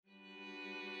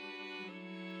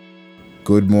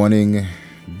Good morning,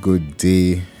 good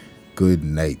day, good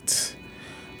night.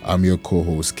 I'm your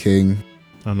co-host King,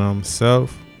 And I'm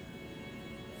Self.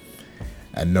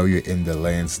 and now you're in the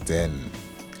Lion's Den.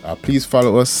 Please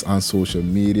follow us on social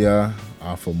media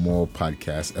for more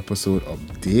podcast episode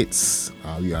updates.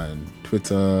 We are on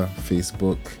Twitter,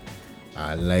 Facebook,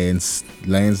 Lions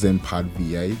Den Pod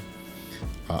VI.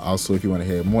 Also, if you want to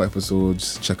hear more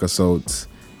episodes, check us out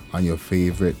on your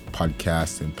favorite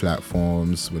podcasting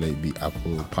platforms, whether it be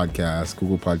Apple Podcasts,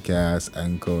 Google Podcasts,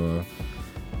 Anchor,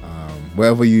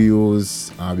 wherever you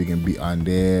use, we can be on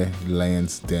there.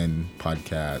 Lions Den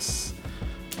Podcasts.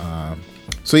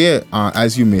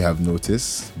 As you may have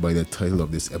noticed by the title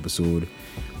of this episode,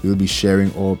 we'll be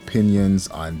sharing our opinions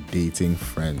on dating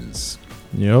friends.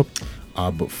 Yep.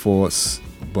 But for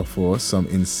some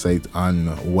insight on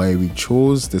why we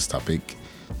chose this topic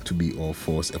to be our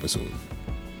first episode.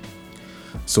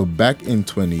 So back in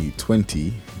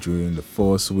 2020, during the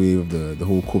first wave of the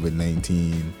whole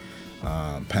COVID-19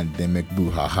 pandemic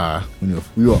brouhaha,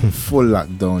 we were full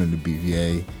lockdown in the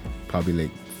BVI, probably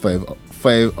like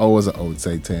five hours of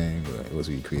outside time. It was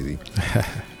really crazy.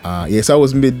 So I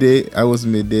was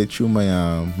midday through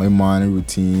my my morning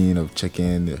routine of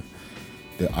checking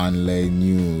the online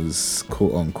news,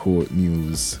 quote unquote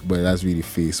news, but that's really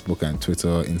Facebook and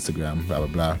Twitter, Instagram, blah blah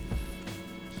blah.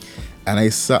 And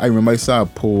I remember I saw a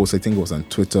post, I think it was on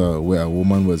Twitter, where a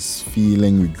woman was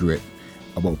feeling regret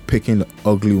about picking the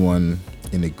ugly one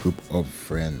in a group of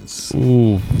friends.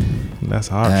 Ooh, that's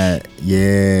harsh.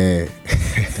 Yeah.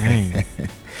 Dang.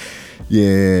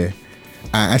 Yeah.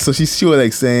 And so she was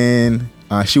like saying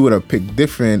she would have picked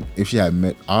different if she had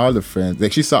met all the friends.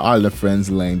 Like she saw all the friends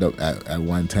lined up at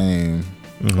one time,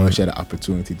 or she had the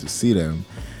opportunity to see them.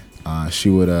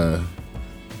 She would have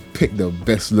pick the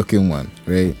best looking one,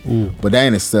 right? Ooh. But that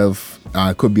in itself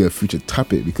could be a future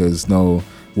topic, because now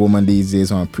women these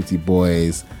days want pretty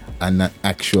boys and not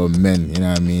actual men, you know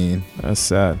what I mean? That's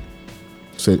sad.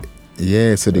 So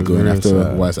they're going after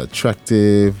sad. what's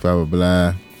attractive, blah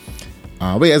blah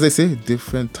blah. But as I say,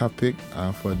 different topic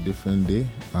for a different day.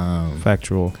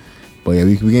 Factual. But yeah,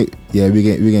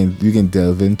 we can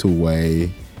delve into why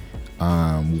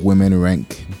women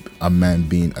rank a man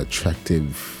being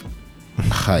attractive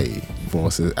high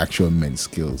versus actual men's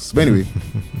skills. But anyway,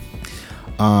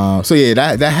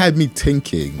 that had me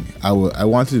thinking. I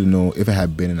wanted to know if I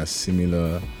had been in a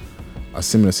similar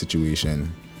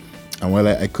situation, and while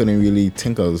I couldn't really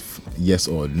think of yes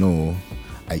or no,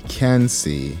 I can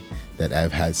say that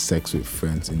I've had sex with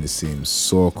friends in the same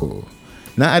circle.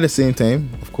 Not at the same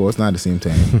time, of course, not at the same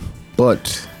time,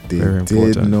 but they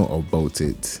did know about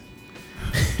it.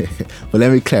 But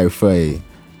let me clarify.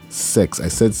 Sex. I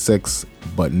said sex,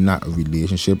 but not a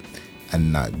relationship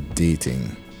and not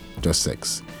dating, just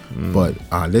sex. But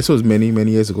this was many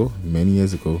years ago.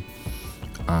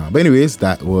 But anyways,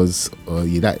 that was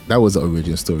that was the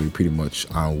origin story, pretty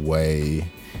much, on why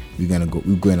we're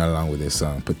going along with this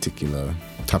particular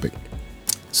topic.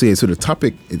 So the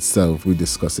topic itself we're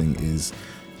discussing is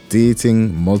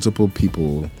dating multiple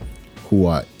people who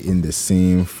are in the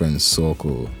same friend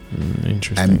circle.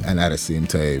 Interesting. And at the same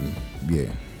time,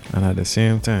 yeah. And at the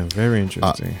same time, very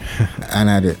interesting.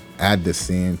 And at the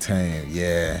same time,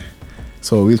 yeah.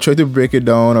 So we'll try to break it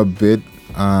down a bit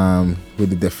with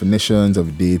the definitions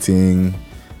of dating,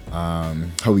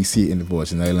 how we see it in the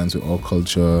Virgin Islands with our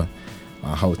culture,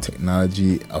 how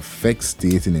technology affects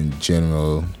dating in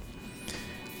general,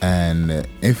 and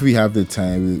if we have the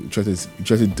time, we'll try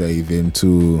to dive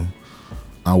into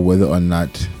whether or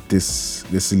not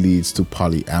this leads to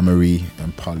polyamory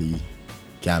and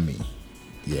polygamy.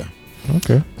 Yeah.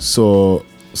 Okay. So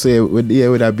with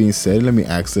that being said, let me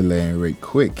ask the Lion right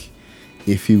quick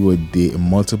if he would date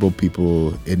multiple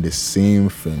people in the same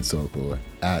friend circle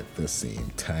at the same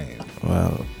time.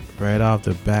 Well, right off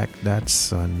the back,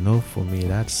 that's a no for me.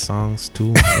 That song's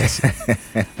too messy.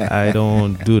 I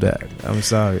don't do that. I'm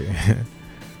sorry.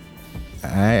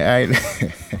 I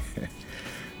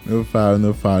no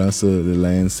problem. So the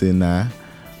Lion say nah.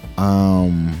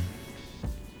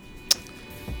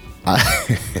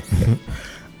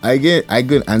 I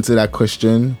could answer that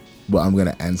question, but I'm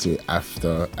gonna answer it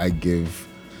after I give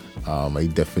my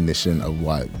definition of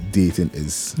what dating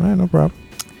is. All right, no problem.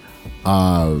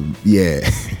 Yeah.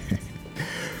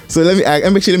 So let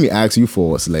me ask you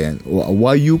first, Lion.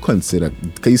 What you consider?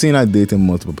 Because you say you're not dating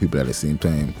multiple people at the same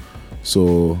time.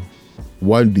 So,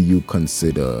 what do you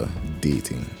consider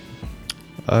dating?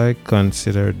 I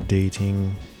consider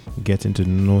dating getting to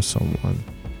know someone.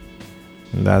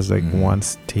 And that's like one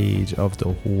stage of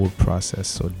the whole process.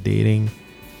 So dating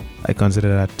I consider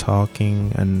that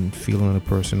talking and feeling a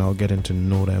person out, getting to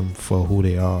know them for who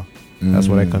they are. That's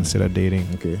what I consider dating.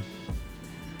 Okay.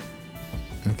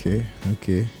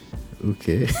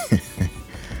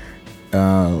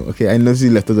 Okay, I know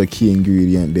you left us a key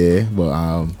ingredient there, but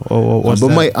what's but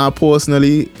that? my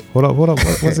personally, Hold up.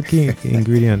 What's the key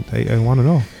ingredient? I want to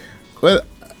know. well,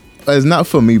 it's not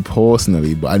for me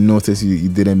personally, but I noticed you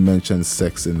didn't mention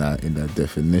sex in that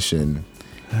definition,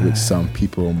 which some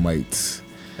people might.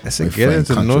 I said getting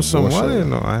to know someone. You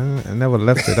know, I never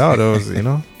left it out. I was, you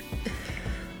know.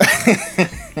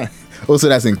 Oh, so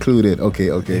that's included. Okay.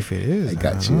 If it is, I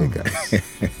got you.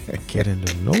 Getting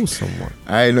to know someone.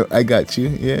 I know. I got you.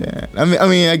 Yeah. I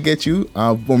mean, I get you.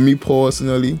 For me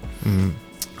personally,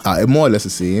 more or less the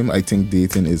same. I think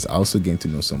dating is also getting to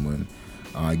know someone,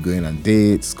 going on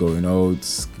dates, going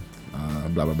out,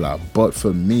 blah blah blah. But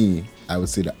for me, I would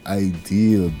say the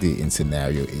ideal dating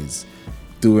scenario is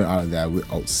doing all of that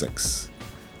without sex.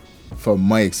 From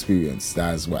my experience,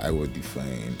 that's what I would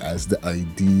define as the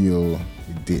ideal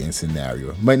dating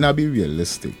scenario. Might not be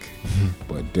realistic,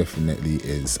 but definitely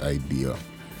is ideal.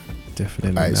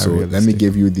 Definitely. All right, so let me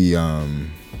give you the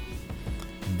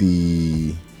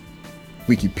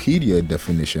Wikipedia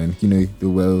definition. You know,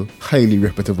 the highly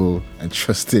reputable and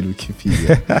trusted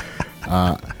Wikipedia.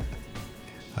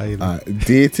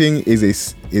 Dating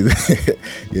is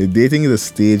dating is a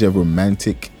stage of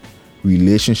romantic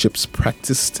relationships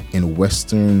practiced in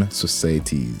Western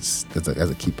societies. That's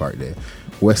a key part there.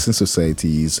 Western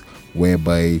societies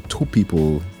whereby two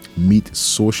people meet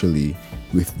socially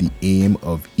with the aim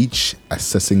of each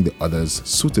assessing the other's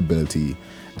suitability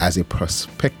as a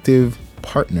prospective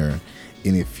partner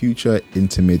in a future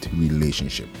intimate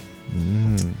relationship.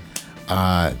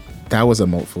 That was a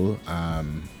mouthful.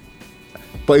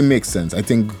 But it makes sense. I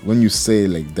think when you say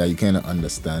like that, you kind of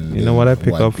understand. You know what I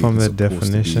pick up from the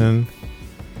definition?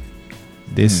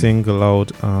 They single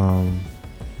out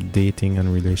dating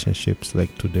and relationships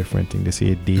like two different things. They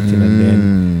say dating and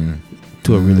then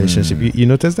to a relationship. You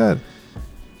notice that?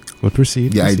 But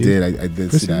proceed. Yeah, proceed. I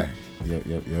did see that. Yep.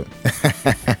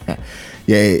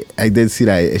 Yeah, I did see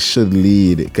that it should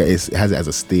lead, because it has it as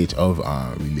a stage of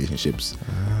relationships.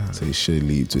 So it should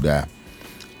lead to that.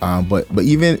 But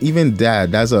even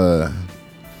that's a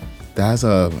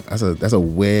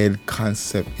weird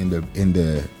concept in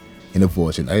the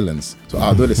Virgin Islands. So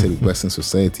although they say Western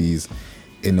societies,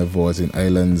 in the Virgin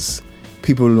Islands,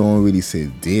 people don't really say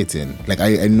dating. Like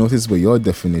I noticed by your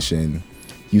definition,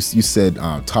 you said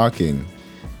talking,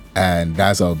 and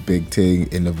that's a big thing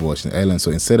in the Virgin Islands. So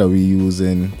instead of we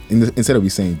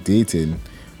saying dating,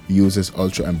 we use this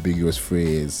ultra ambiguous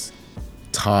phrase,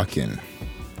 talking.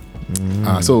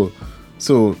 So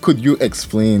could you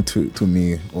explain to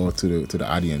me or to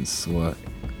the audience what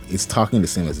is talking the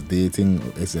same as dating?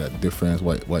 Is there a difference?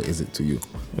 What is it to you?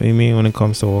 What do you mean when it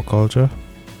comes to our culture?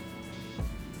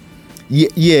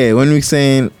 Yeah. When we're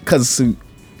saying, because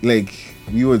like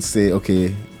we would say,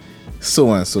 okay,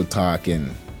 so and so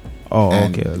talking. Oh,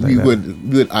 and okay. we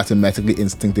would automatically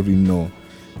instinctively know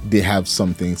they have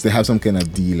some things. They have some kind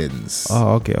of dealings.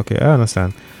 Oh, okay. I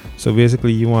understand. So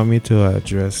basically, you want me to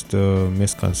address the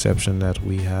misconception that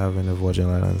we have in the Virgin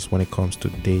Islands when it comes to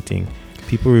dating.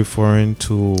 People referring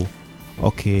to,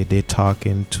 okay, they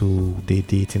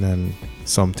dating and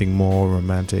something more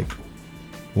romantic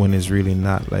when it's really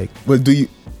not. Like, well, do you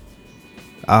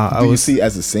you see it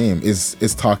as the same? Is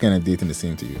talking and dating the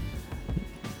same to you?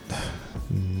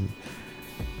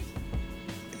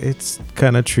 It's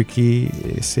kind of tricky.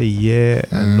 Say yeah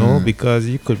and no, because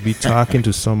you could be talking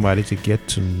to somebody to get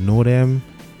to know them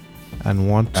and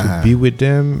want to be with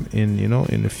them in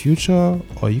the future,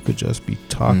 or you could just be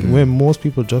talking. When most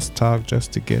people just talk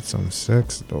just to get some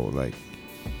sex, though. Like,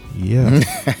 yeah.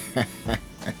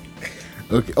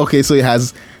 Okay. So it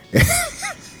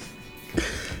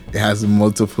has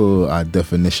multiple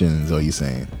definitions. Are you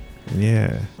saying?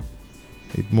 Yeah,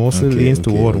 it mostly leans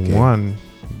toward one.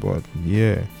 But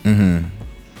yeah.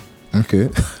 Okay.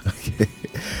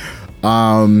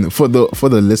 For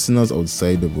the listeners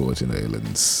outside the Virgin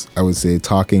Islands, I would say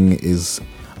talking is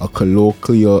a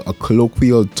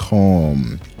colloquial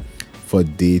term for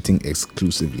dating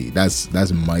exclusively.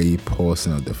 That's my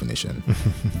personal definition.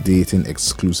 Dating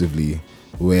exclusively,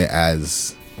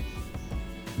 whereas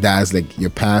that's like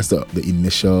you're past the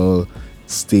initial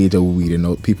stage of weeding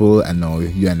out people, and now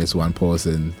you and this one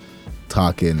person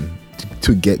talking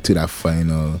to get to that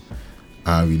final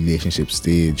relationship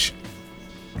stage.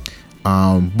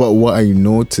 But what I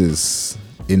notice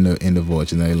in the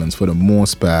Virgin Islands, for the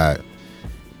most part,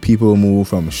 people move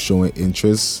from showing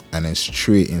interest and then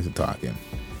straight into talking.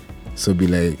 So be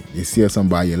like, you see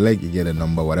somebody you like, you get a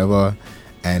number, whatever,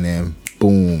 and then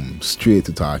boom, straight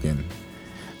to talking.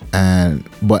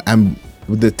 But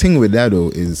the thing with that though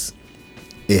is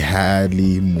it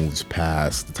hardly moves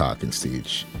past the talking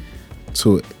stage.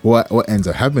 So what ends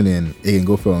up happening, it can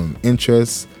go from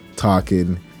interest,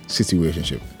 talking,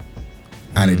 situationship,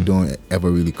 and it don't ever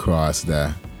really cross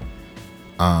that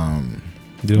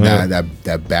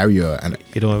that barrier, and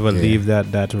you don't ever leave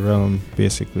that realm.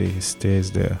 Basically, it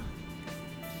stays there.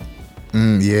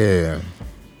 Yeah.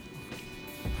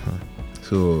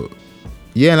 So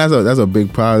yeah, and that's a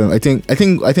big problem. I think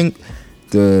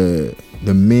the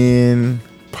main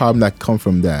problem that come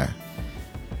from that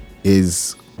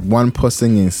is one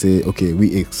person can say, okay,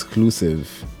 we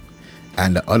exclusive,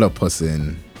 and the other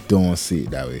person don't see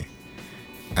it that way.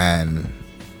 And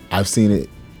I've seen it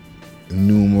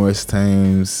numerous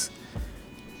times,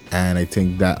 and I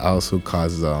think that also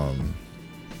causes a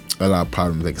lot of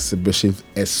problems, like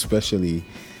especially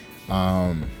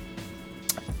I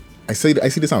see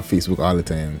this on Facebook all the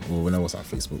time, or when I was on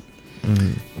Facebook,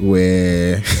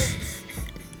 where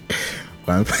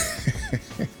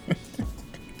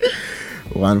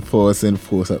one person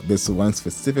posts up this one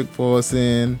specific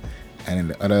person,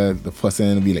 and then the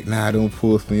person will be like, nah, don't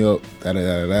post me up, da da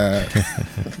da da.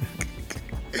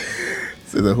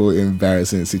 So it's a whole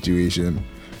embarrassing situation.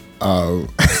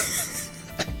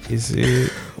 Is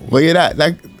it? But yeah, that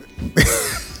like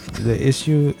the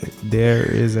issue there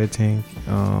is, I think,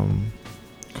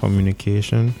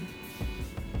 communication.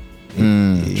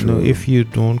 You know, if you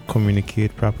don't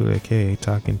communicate properly, like, hey,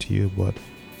 talking to you, but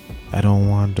I don't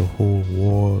want the whole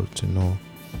world to know.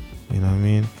 You know what I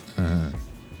mean? Yeah.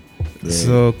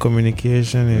 So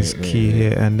communication is key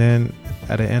here. And then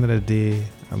at the end of the day,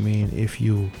 I mean, if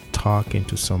you talking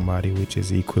to somebody, which is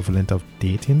the equivalent of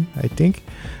dating, I think.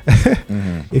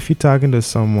 If you're talking to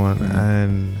someone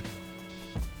and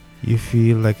you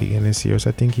feel like you're getting serious,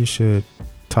 I think you should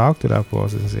talk to that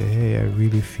person and say, hey, I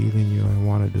really feel in you, I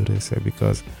want to do this,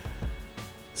 because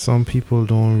some people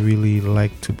don't really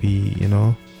like to be, you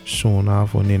know, shown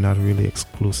off when they're not really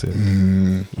exclusive.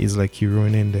 It's like you're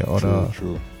ruining the other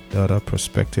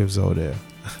perspectives out there,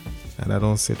 and I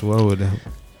don't sit well with them.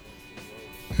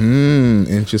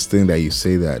 Interesting that you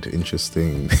say that.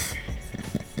 Interesting.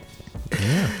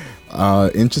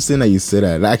 Interesting that you say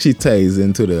that. It actually ties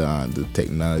into the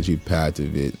technology part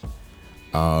of it.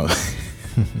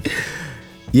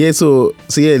 So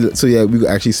we could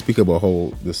actually speak about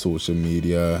how the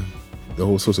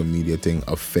whole social media thing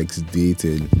affects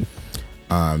dating.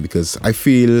 Because I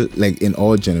feel like in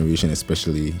our generation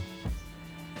especially,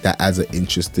 that adds an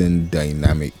interesting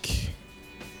dynamic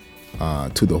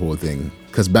to the whole thing.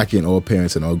 Because back in our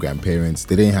parents and our grandparents,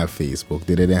 they didn't have Facebook,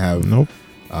 they didn't have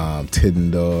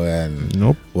Tinder and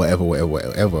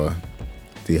whatever.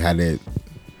 They had it.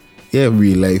 Yeah,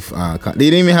 real life. They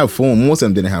didn't even have phones. Most of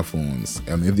them didn't have phones.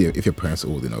 If your parents are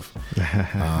old enough.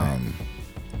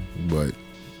 But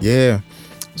yeah.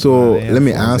 So let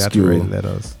me ask you.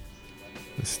 Letters,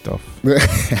 stuff.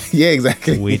 Yeah,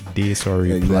 exactly. Wait days or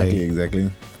reply. Exactly.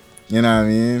 You know what I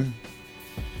mean?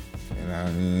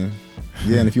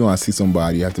 Yeah, and if you want to see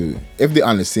somebody, you have to. If they're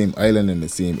on the same island in the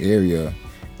same area,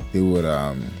 they would.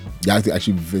 You have to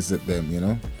actually visit them. You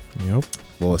know. Yep.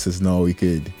 Well, since now we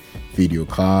could video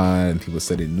call and people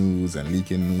sending news and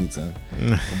leaking news and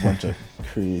a bunch of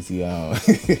crazy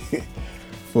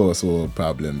first world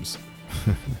problems.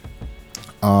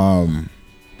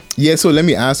 Yeah, so let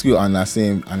me ask you on that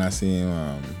same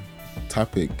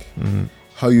topic,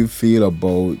 how you feel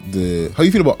about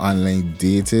online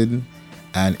dating,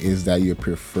 and is that your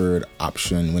preferred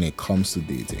option when it comes to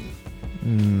dating?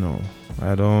 No,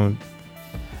 I don't.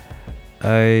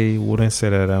 I wouldn't say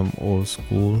that I'm old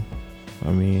school.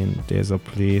 I mean, there's a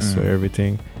place for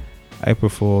everything. I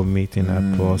prefer meeting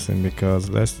that person, because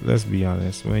let's be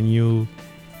honest, when you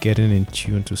getting in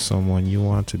tune to someone, you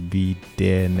want to be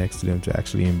there next to them to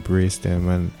actually embrace them,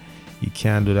 and you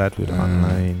can't do that with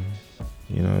online.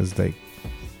 You know, it's like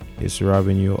it's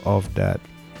robbing you of that.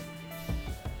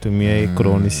 To me, I could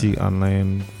only see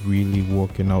online really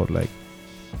working out. Like,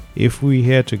 if we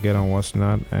here together and what's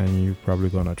not, and you're probably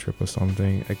gonna trip or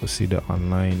something, I could see the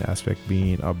online aspect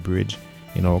being a bridge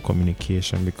in our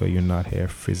communication, because you're not here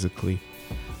physically.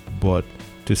 But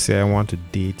to say I want to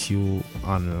date you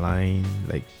online,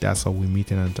 like that's how we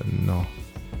meeting, and no,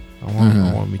 I want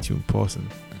to meet you in person.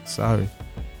 Sorry.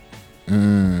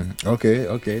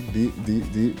 Okay.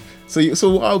 Deep. So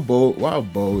what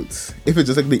about if it's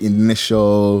just like the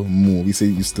initial move? You say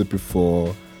you still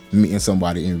prefer meeting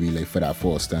somebody in real life for that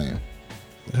first time?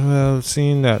 Well,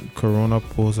 seeing that Corona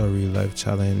posed a real life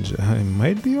challenge, I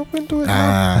might be open to it.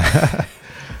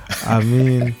 I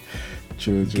mean,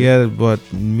 True. Get it, but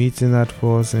meeting that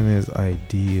person is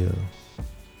ideal.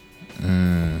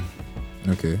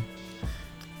 Okay.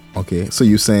 So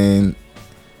you're saying,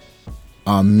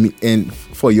 and in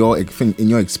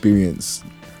your experience,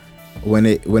 when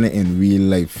it in real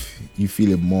life, you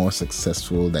feel it more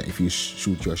successful than if you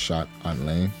shoot your shot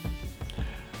online.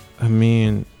 I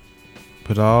mean,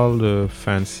 with all the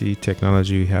fancy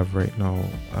technology we have right now,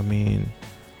 I mean,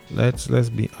 let's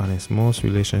be honest. Most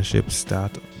relationships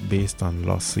start based on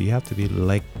lust, so you have to be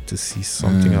like to see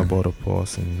something about a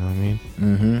person. You know what I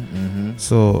mean?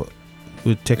 So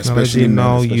with technology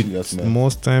now,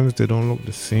 most times they don't look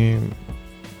the same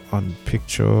on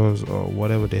pictures or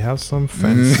whatever. They have some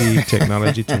fancy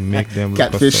technology to make them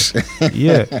look catfish.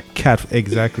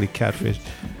 Catfish.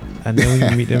 And then when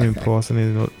you meet them in person,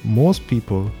 you know, most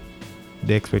people,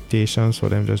 the expectations for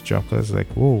them just drop. It's like,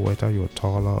 whoa, I thought you were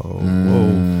taller. Or,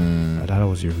 whoa, I thought it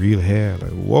was your real hair.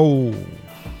 Like, whoa,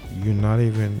 you're not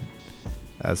even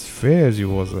as fair as you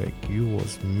was. Like, you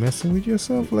was messing with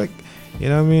yourself. Like, you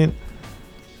know what I mean?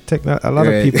 A lot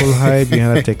of people hide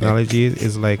behind the technology.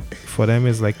 Is like, for them,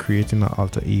 it's like creating an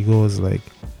alter ego. It's like,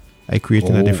 I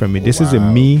creating a different me. This is a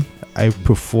me I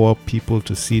prefer people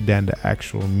to see than the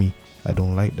actual me. I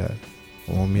don't like that.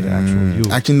 I want me the actual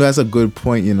you. Actually, no, that's a good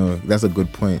point. You know, that's a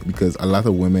good point, because a lot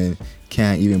of women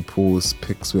can't even post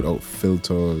pics without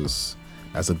filters.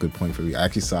 That's a good point for you. I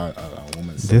actually saw a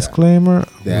woman say disclaimer,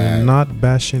 we're not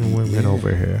bashing women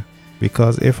over here,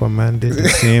 because if a man did the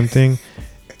same thing,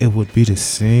 it would be the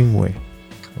same way.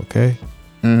 Okay?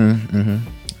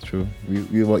 True.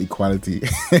 We want equality.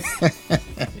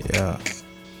 Yeah.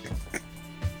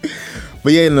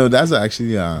 But yeah, no, that's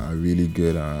actually a really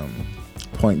good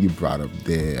point you brought up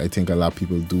there. I think a lot of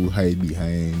people do hide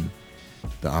behind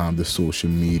the social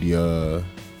media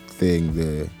thing,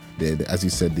 the as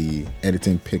you said, the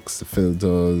editing pics, the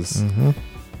filters.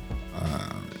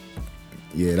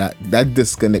 That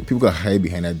disconnect, people got hide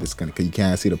behind that disconnect because you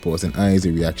can't see the person's eyes,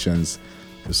 the reactions.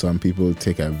 So some people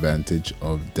take advantage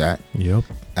of that. Yep.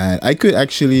 And I could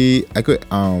agree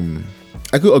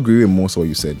with most of what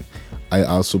you said. I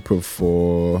also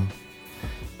prefer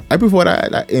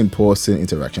that in-person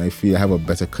interaction. I feel I have a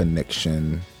better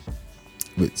connection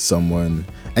with someone,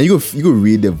 and you could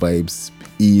read the vibes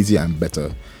easier and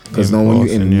better, because now when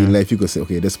you're in real life, you could say,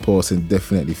 okay, this person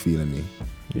definitely feeling me.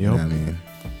 You know what I mean?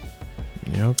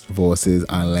 Yep. Versus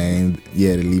online,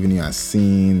 they're leaving you at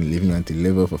scene, leaving you on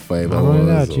deliver for 5 hours. Not only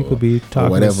that, you could be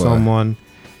talking to someone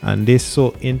and they're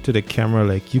so into the camera,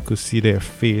 like you could see their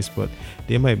face, but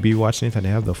they might be watching it and they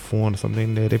have the phone or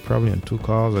something there. They're probably on 2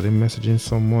 calls or they're messaging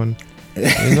someone.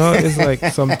 You know, it's like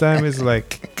sometimes it's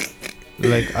like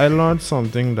I learned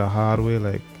something the hard way.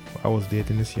 Like, I was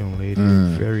dating this young lady,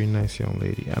 very nice young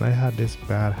lady, and I had this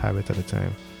bad habit at the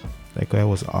time. Like, I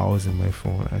was always in my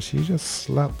phone, and she just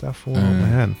slapped that phone on my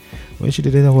hand. When she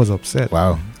did it, I was upset.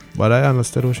 Wow. But I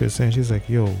understood what she was saying. She's like,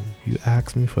 yo, you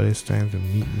asked me for this time to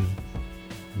meet me.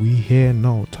 We here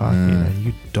now talking, and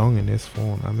you dung in this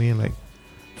phone. I mean, like,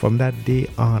 from that day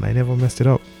on, I never messed it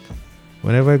up.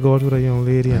 Whenever I go out with a young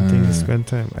lady and things to spend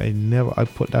time, I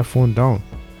put that phone down.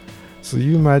 So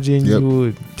you imagine you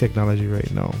with technology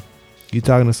right now. You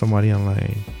talking to somebody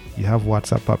online. You have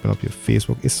WhatsApp popping up, your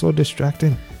Facebook. It's so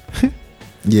distracting.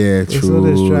 It's so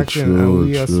distracting. And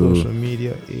we are social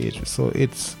media age. So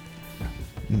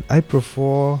I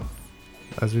prefer,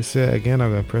 as we say again,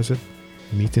 I'm going to press it,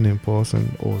 meeting in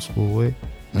person, old school way,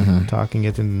 talking,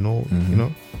 getting to know, you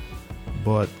know.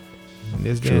 But in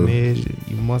this day and age,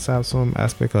 you must have some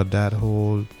aspect of that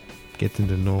whole getting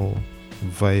to know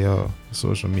via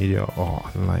social media or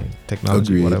online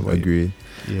technology, whatever. Agreed.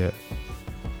 Yeah.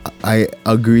 I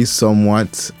agree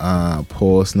somewhat,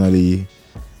 personally.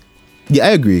 Yeah, I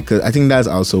agree, because I think that's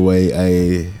also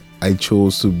why I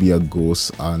chose to be a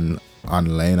ghost online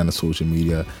on the social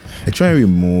media. I try and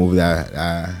remove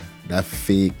that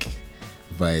fake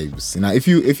vibes. Now, if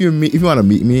you want to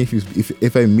meet me,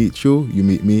 if I meet you, you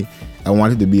meet me. I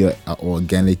want it to be a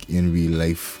organic in real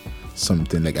life,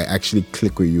 something like I actually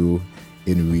click with you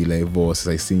in real life versus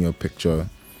I see your picture,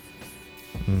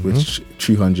 which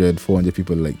 300, 400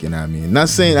 people like. You know what I mean? Not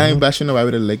saying I ain't bashing nobody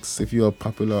with the likes. If you're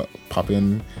popular,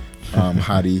 popping,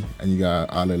 Hardy, and you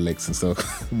got all the likes and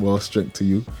stuff, more strength to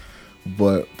you.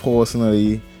 But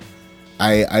personally,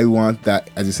 I want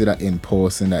that, as you say, that in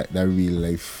person, that real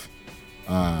life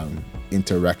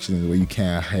interaction where you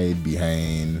can't hide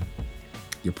behind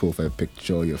your profile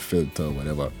picture, your filter,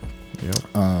 whatever.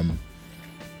 And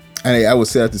I would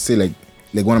say that to say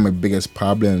like one of my biggest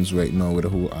problems right now with the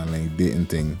whole online dating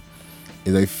thing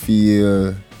is I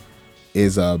feel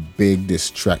is a big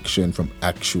distraction from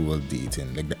actual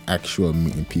dating, like the actual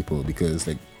meeting people, because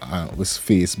like with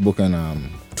Facebook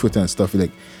and Twitter and stuff,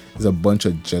 like there's a bunch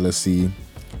of jealousy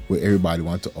where everybody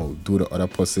wants to outdo the other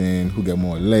person, who get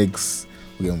more likes,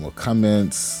 who get more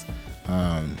comments.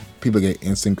 People get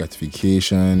instant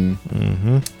gratification.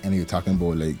 And you're talking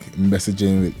about like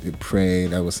messaging with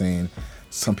pride. I was saying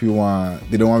some people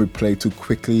they don't want to reply too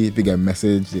quickly. If they get a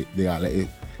message, they are like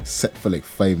set for like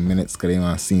 5 minutes because they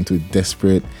want to seem too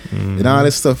desperate. And all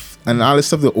this stuff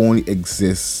that only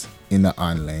exists in the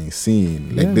online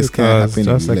scene. Like this can't happen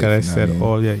just in like real I life, said you know what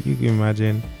I mean? earlier, you can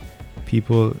imagine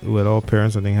people with all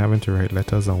parents and they having to write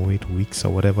letters and wait weeks or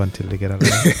whatever until they get a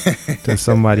letter. Till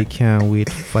somebody can't wait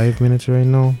 5 minutes right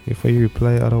now before you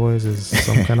reply, otherwise it's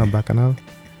some kind of bacchanal.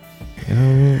 You know what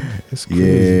I mean? It's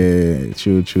crazy. Yeah,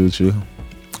 true.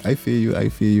 I feel you.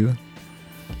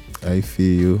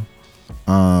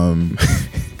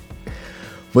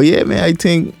 But yeah, man, I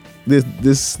think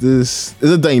this is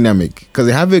a dynamic because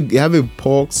it have its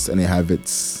perks and it have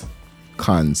its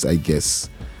cons, I guess.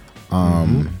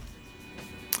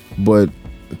 But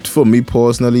for me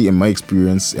personally, in my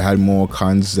experience, it had more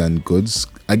cons than goods.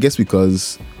 I guess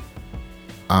because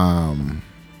I'm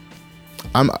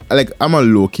a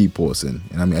low key person,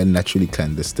 and I mean I'm naturally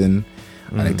clandestine.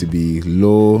 I like to be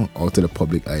low out to the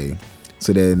public eye.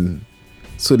 So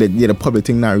that the public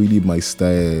thing not really my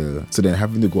style. So then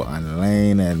having to go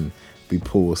online and be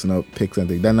posting up pics and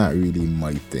things, that's not really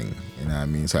my thing. You know what I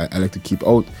mean? So I like to keep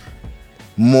out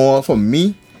more for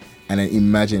me, and then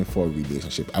imagine for a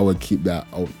relationship. I would keep that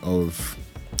out of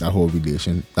that whole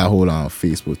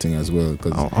Facebook thing as well.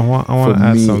 Because I want to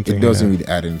add something. It doesn't really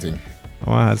add anything. I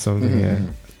want to add something here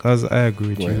because I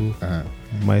agree with you.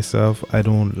 Myself, I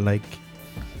don't like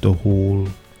the whole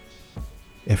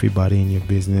everybody in your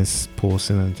business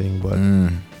posting and thing, but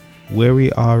where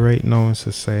we are right now in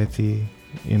society,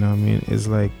 you know what I mean, is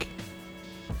like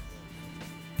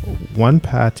one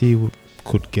party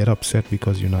could get upset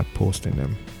because you're not posting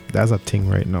them. That's a thing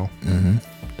right now.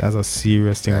 That's a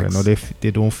serious thing right now.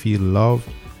 They don't feel loved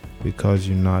because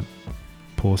you're not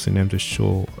posting them to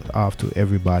show off to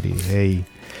everybody. Hey,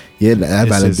 yeah, that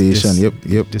validation.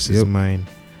 Yep. This is mine.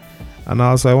 And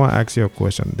also, I want to ask you a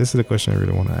question. This is the question I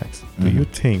really want to ask. Do you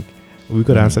think we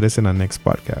could answer this in our next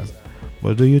podcast?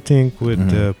 But do you think with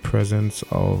the presence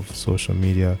of social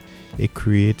media, it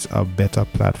creates a better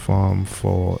platform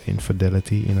for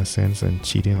infidelity in a sense and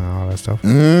cheating and all that stuff?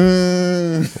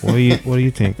 What do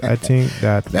you think? I think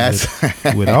that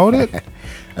without it,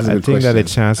 I think that the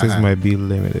chances might be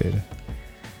limited.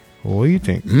 What do you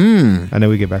think? And then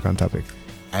we get back on topic.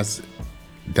 That's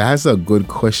a good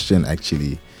question,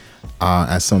 actually.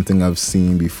 As something I've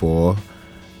seen before,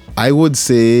 I would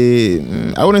say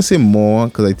I wouldn't say more,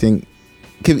 because I think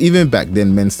even back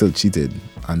then men still cheated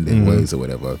on their wives or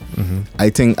whatever.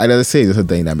 I think, as I say, it's a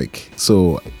dynamic.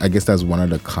 So I guess that's one of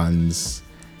the cons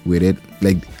with it.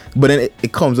 Like, but then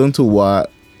it comes down to what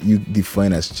you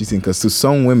define as cheating. Because to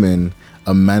some women,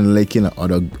 a man liking a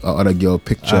other girl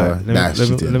picture, that's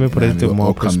cheating. Let me put it into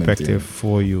more perspective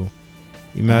for you.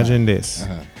 Imagine this.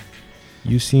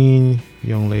 You seen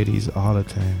young ladies all the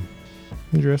time,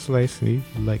 dress nicely,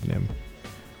 you like them,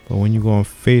 but when you go on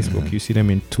Facebook, you see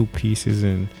them in two pieces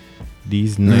in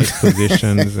these nice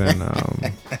positions, and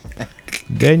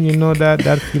then you know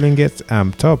that feeling gets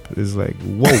amped up. It's like,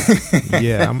 whoa,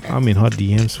 yeah, I'm in her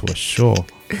DMs for sure.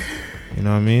 You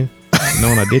know what I mean?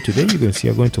 Now on a day to day, you're gonna see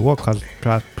her going to work, because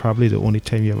probably the only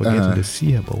time you ever get to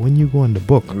see her. But when you go on the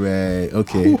book, right?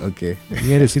 Okay, you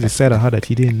get to see the side of her that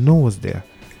you didn't know was there.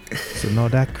 So now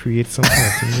that creates some kind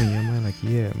of thing in your mind, like,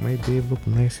 yeah, my babe look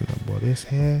nice enough, but this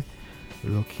hair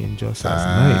looking just as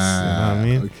nice. You know what I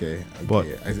mean? Okay. But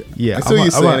yeah, I'm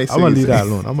gonna leave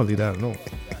that alone.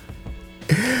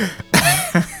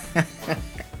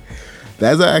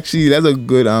 That's a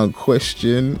good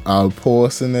question.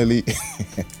 Personally,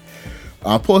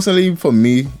 for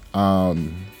me,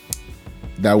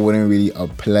 that wouldn't really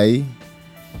apply.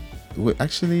 Wait,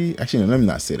 actually, no, let me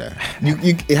not say that.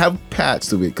 You have parts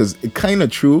to it, because it's kind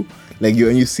of true. Like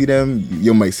you see them,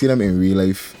 you might see them in real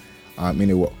life, in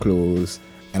their work clothes,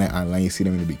 and then online you see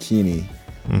them in the bikini.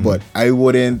 But I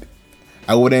wouldn't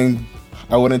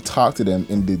talk to them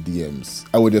in the DMs.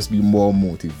 I would just be more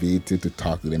motivated to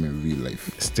talk to them in real life.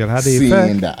 Still have the effect.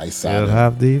 Seeing that I saw Still them.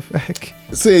 have the effect.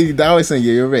 So that was saying,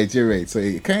 yeah, you're right. So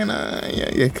it kind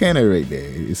of, you're kind of right there.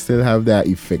 It still have that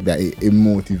effect that it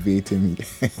motivated me.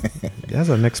 That's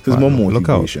the next part. There's more motivation.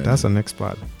 motivation. Look out. That's the next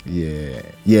part.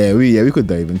 Yeah. We could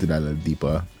dive into that a little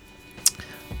deeper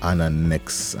on the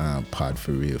next part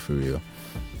for real.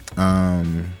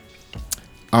 But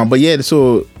yeah,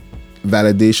 so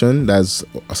validation, that's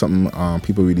something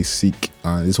people really seek.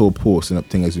 This whole posting up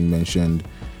thing, as you mentioned,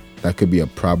 that could be a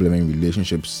problem in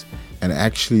relationships. And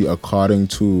actually, according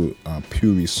to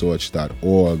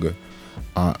pewresearch.org,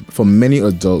 for many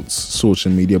adults,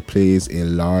 social media plays a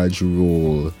large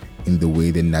role in the way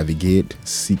they navigate,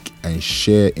 seek, and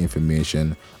share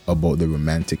information about their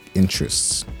romantic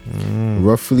interests.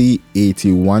 Roughly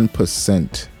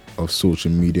 81% of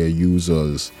social media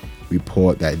users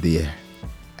report that they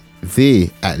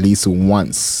at least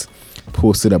once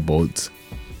posted about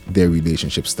their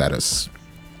relationship status.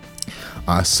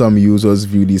 Some users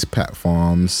view these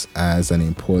platforms as an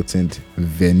important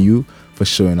venue for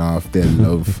showing off their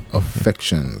love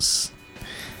affections.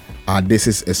 This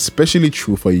is especially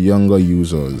true for younger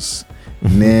users.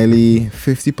 Nearly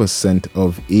 50%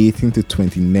 of 18 to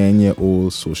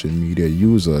 29-year-old social media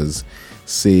users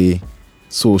say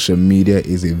social media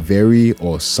is a very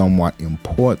or somewhat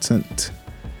important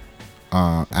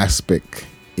aspect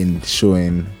in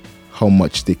showing how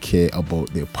much they care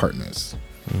about their partners.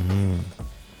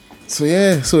 So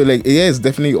it's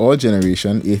definitely all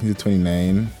generation, 18 to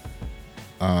 29.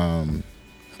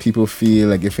 People feel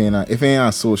like if it ain't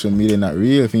on social media, not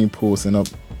real. If you ain't posting up,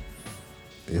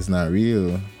 it's not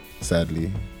real,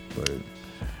 sadly. But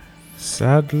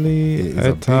sadly,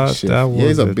 I thought that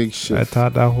was a big shift. I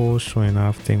thought that whole showing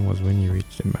off thing was when you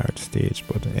reach the marriage stage.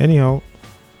 But anyhow.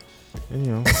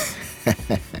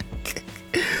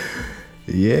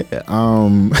 Yeah.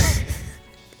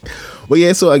 Well,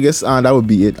 yeah. So I guess that would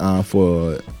be it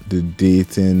for the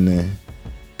dating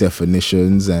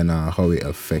definitions and how it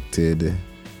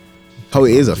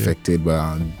is affected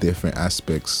by different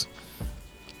aspects.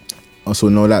 Also,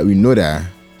 now that we know that,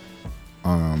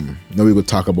 now we could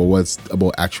talk about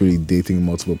about actually dating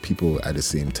multiple people at the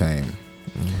same time.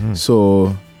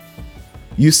 So,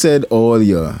 you said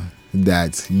earlier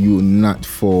that you're not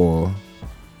for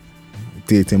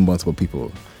dating multiple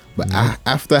people, but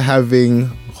after having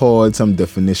heard some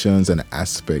definitions and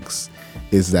aspects,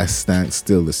 is that stance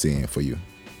still the same for you?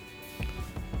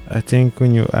 I think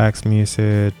when you asked me, you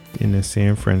said in the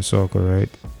same friend circle, right?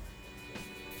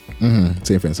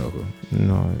 Same friend circle.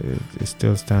 No, it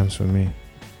still stands for me.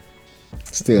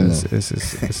 Still no.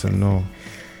 It's a no.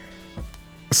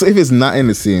 So if it's not in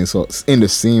the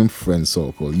same friend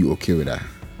circle, you okay with that,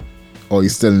 or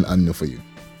it's still a no for you?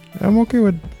 I'm okay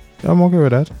with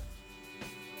that.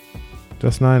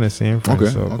 Just not in the same friend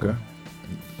circle. Okay.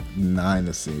 Not in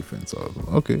the same friend circle.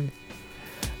 Okay.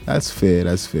 That's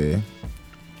fair.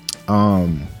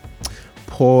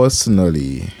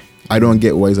 Personally, I don't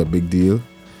get why it's a big deal.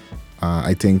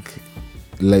 I think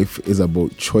life is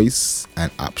about choice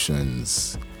and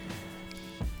options,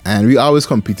 and we always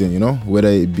competing.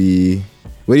 Whether you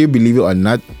believe it or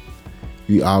not,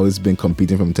 we always been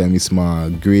competing from time we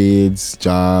small. Grades,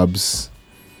 jobs.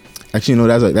 Actually,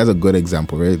 that's a good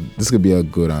example, right? This could be a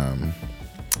good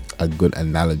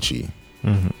analogy.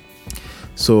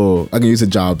 So I can use the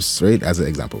jobs, right, as an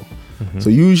example.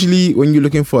 So usually when you're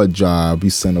looking for a job,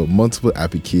 you send out multiple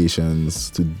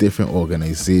applications to different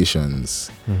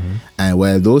organizations. And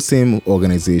while those same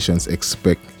organizations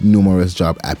expect numerous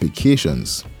job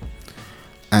applications,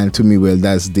 and to me, well,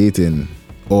 that's dating,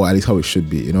 or at least how it should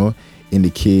be,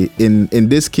 in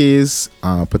this case,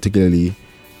 particularly,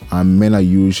 men are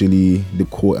usually the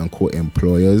quote unquote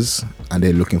employers, and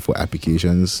they're looking for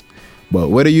applications. But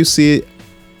whether you see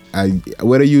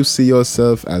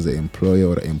yourself as an employer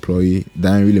or an employee,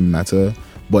 doesn't really matter.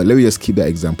 But let me just keep that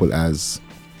example as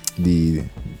the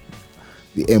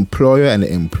employer and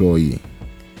the employee,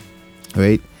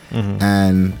 right?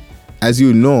 And as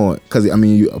you know, because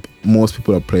most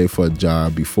people apply for a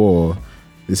job before.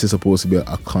 This is supposed to be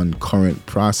a concurrent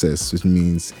process, which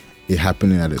means it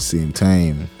happening at the same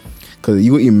time. Because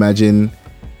you would imagine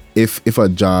if a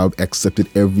job accepted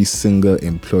every single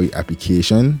employee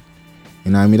application,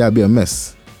 that'd be a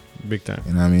mess. Big time.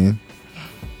 You know what I mean?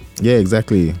 Yeah,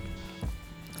 exactly.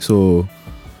 So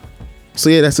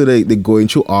yeah, that's how they go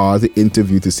into all the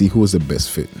interview to see who's the best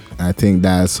fit. And I think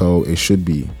that's how it should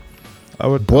be. Say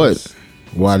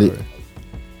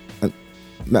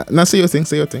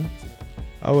your thing.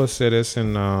 I would say this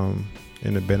in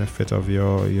the benefit of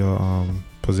your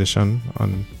position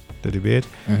on the debate.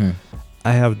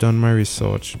 I have done my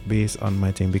research based on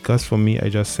my thing, because for me, I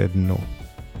just said no.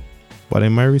 But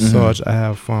in my research, I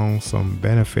have found some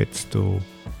benefits to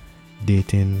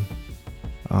dating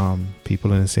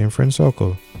people in the same friend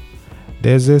circle.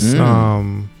 There's this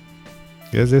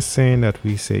saying that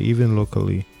we say, even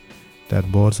locally,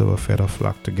 that birds of a feather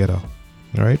flock together.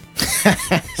 right?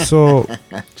 So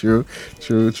True.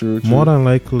 more than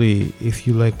likely, if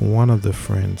you like one of the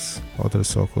friends or the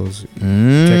circles,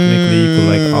 technically you could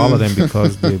like all of them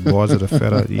because they birds of a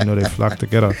feather, they flock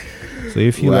together. So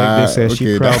if you like this,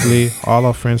 she probably all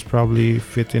our friends probably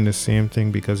fit in the same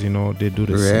thing because they do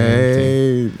the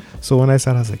same thing. So when I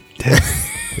said, I was like, damn,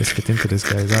 let's get into this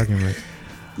guy's argument.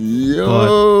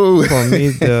 Yo. But for me,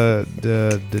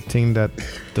 the thing that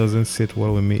doesn't sit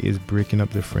well with me is breaking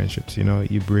up the friendships.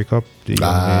 You break up the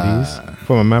young ladies.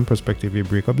 From a man perspective, you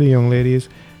break up the young ladies,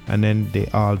 and then they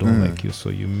all don't like you. So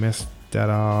you mess that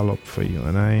all up for you,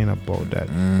 and I ain't about that.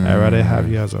 I'd rather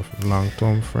have you as a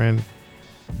long-term friend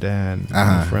than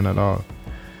a friend at all.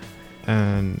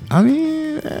 And I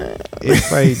mean,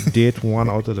 if I date one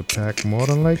out of the pack, more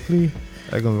than likely,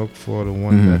 I'm gonna look for the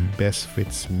one that best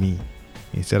fits me,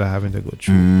 instead of having to go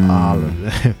through all of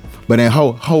them. But then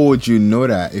how would you know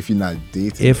that if you're not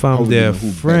dating? If I'm their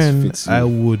friend, I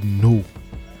would know.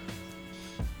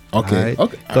 Okay.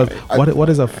 Because what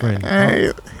is a friend?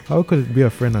 How could it be a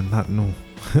friend and not know?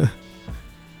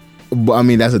 But I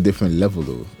mean, that's a different level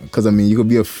though. Because I mean, you could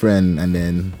be a friend and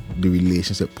then the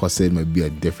relationship person might be a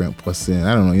different person.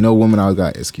 I don't know. Women always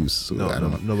got excuse. So I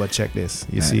don't know. No, but check this.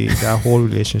 You see, that whole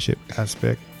relationship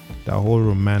aspect, that whole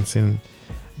romancing,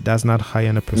 that's not high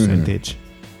in a percentage.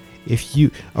 If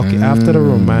you after the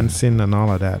romancing and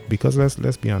all of that, because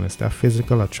let's be honest, that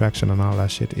physical attraction and all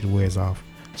that shit, it wears off.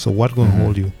 So what gonna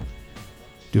hold you?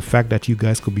 The fact that you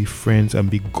guys could be friends and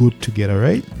be good together,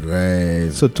 right?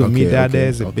 Right. So to me,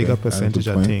 there's a bigger percentage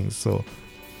of things. So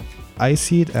I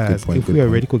see it as if we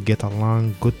already could get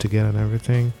along good together and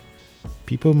everything,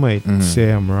 people might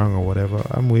say I'm wrong or whatever.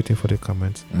 I'm waiting for the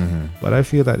comments. But I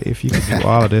feel that if you could do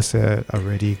all of this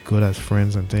already good as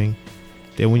friends and thing,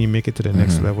 then when you make it to the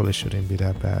next level, it shouldn't be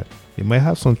that bad. You might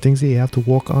have some things that you have to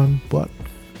work on, but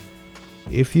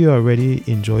if you already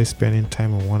enjoy spending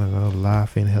time with one another,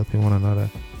 laughing, helping one another,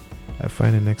 I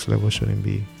find the next level shouldn't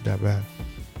be that bad.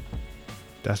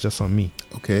 That's just on me.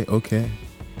 Okay.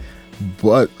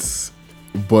 But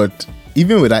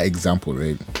even with that example,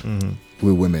 right?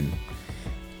 With women,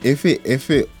 if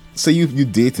it so you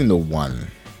dating the one,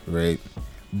 right?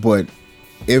 But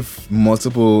if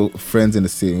multiple friends in the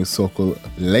same circle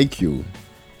like you,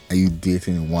 and you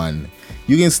dating one,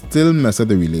 you can still mess up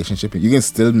the relationship. You can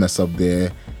still mess up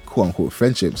their quote unquote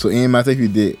friendship. So it ain't matter if you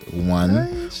date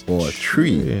one or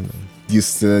three, you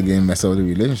still gonna mess up the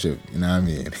relationship. You know what I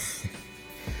mean?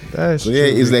 That's so yeah,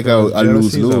 it's like a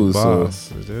lose-lose. So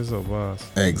there's a boss.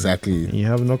 Exactly. You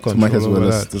have no control over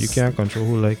that. You can't control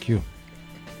who like you.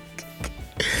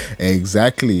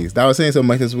 Exactly. That was saying, so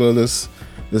might as well just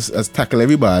tackle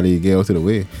everybody, get out of the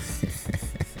way.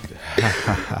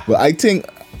 But I think,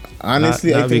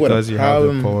 honestly, not I think because what you have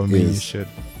the power, you should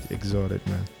exalt it,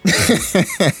 man.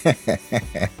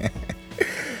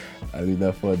 I'll leave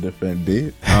that for a different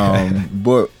day.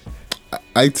 But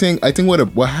I think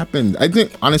what happened. I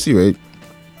think honestly, right?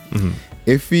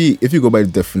 If you go by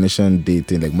the definition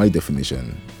dating, like my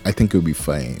definition, I think it'll be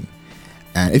fine.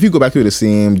 And if you go back to the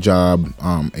same job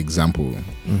example,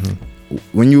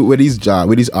 when you with these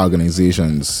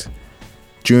organizations,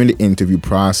 during the interview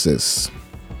process,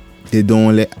 they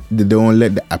don't let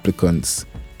the applicants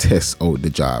test out the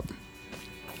job,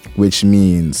 which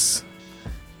means,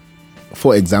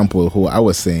 for example, who I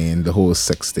was saying, the whole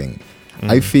sex thing.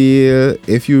 I feel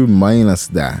if you minus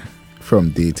that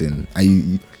from dating,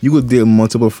 you could date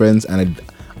multiple friends, and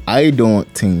I don't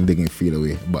think they can feel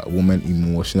away about women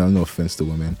emotional. No offense to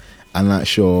women, I'm not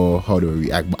sure how they will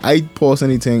react, but I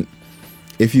personally think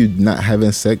if you're not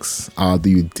having sex or do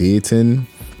you dating,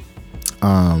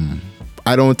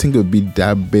 I don't think it would be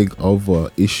that big of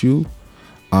a issue,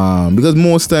 because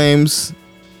most times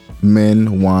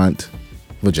men want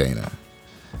vagina,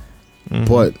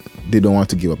 but they don't want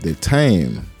to give up their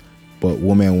time. But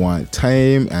women want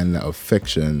time and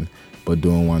affection, but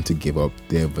don't want to give up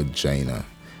their vagina.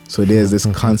 So there's this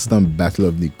constant battle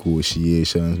of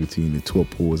negotiations between the two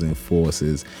opposing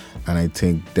forces, and I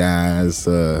think that's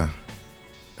a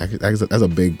big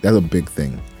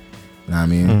thing. You know what I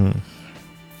mean?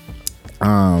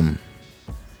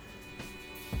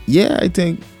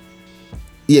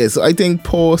 So I think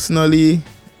personally,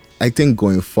 I think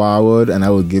going forward, and I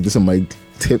will give this my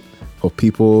tip for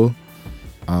people,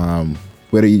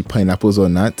 whether you eat pineapples or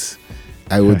not,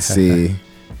 I would say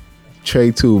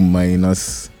try to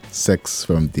minus sex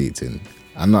from dating.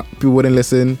 People wouldn't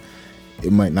listen.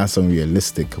 It might not sound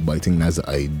realistic, but I think that's the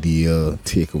ideal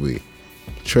takeaway.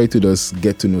 Try to just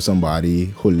get to know somebody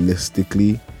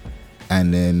holistically,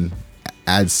 and then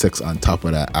add sex on top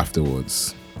of that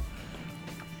afterwards.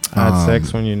 Had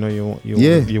sex when you know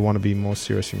you want to be more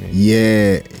serious. You mean?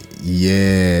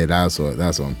 Yeah. That's what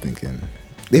I'm thinking.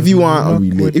 If you want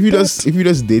if you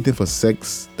just dating for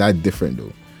sex, that's different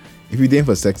though. If you're dating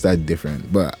for sex, that's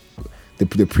different. But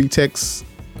the pretext,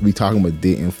 we talking about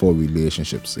dating for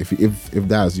relationships. If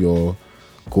that's your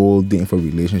goal, dating for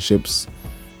relationships,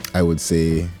 I would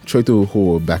say try to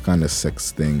hold back on the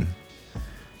sex thing.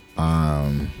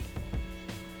 Yeah,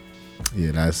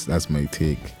 that's my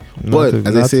take. Not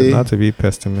to be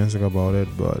pessimistic about it,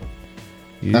 but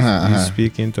you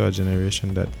speaking to a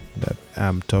generation that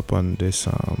amped up on this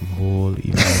whole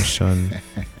emotion,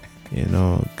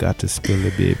 got to spill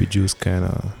the baby juice kind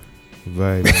of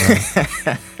vibe.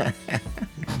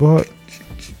 But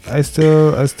I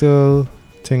still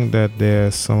think that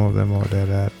there's some of them out there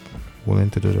that willing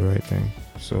to do the right thing.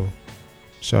 So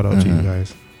shout out to you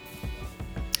guys.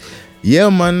 Yeah,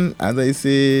 man. As I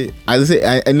say,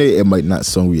 I know it might not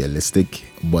sound realistic,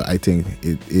 but I think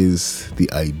it is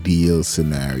the ideal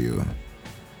scenario.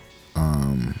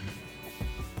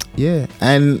 Yeah,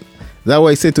 and that what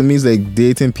I say to me is like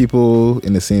dating people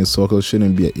in the same circle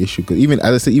shouldn't be an issue. Because even,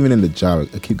 as I say, even in the job,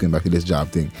 I keep going back to this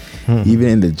job thing. Even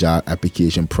in the job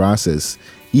application process,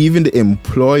 even the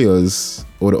employers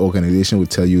or the organization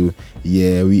would tell you,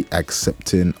 yeah, we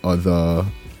accepting other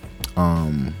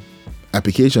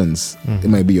applications. It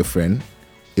might be your friend,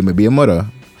 it might be your mother,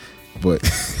 but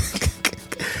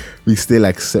we still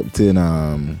accepting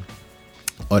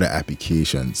other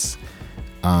applications.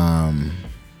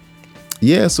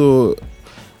 Yeah, so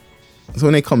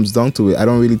when it comes down to it, I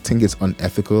don't really think it's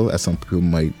unethical, as some people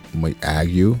might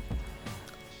argue.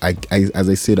 As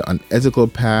I said, the unethical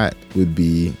part would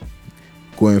be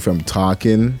going from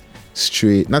talking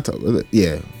straight,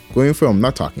 going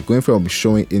from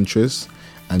showing interest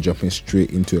and jumping straight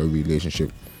into a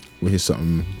relationship, which is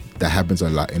something that happens a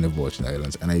lot in the Virgin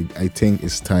Islands. And I think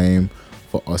it's time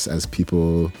for us as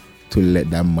people to let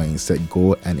that mindset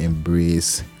go and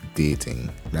embrace dating.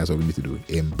 That's what we need to do.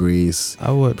 Embrace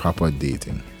proper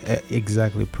dating.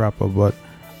 Exactly, proper. But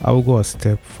I would go a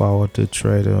step forward to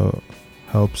try to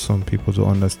help some people to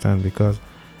understand, because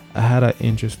I had an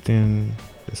interesting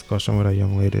discussion with a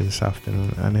young lady this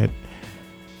afternoon, and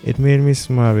it made me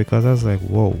smile, because I was like,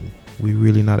 whoa, we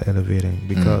really not elevating,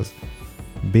 because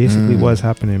basically what's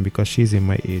happening, because she's in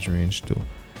my age range too,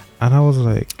 and I was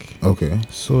like, okay,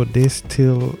 so they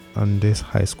still on this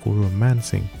high school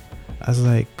romancing. I was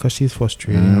like, because she's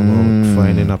frustrated about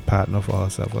finding a partner for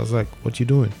herself. I was like, what you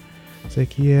doing? It's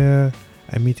like, yeah,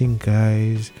 I'm meeting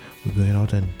guys, we're going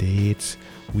out on dates,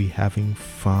 we having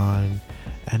fun,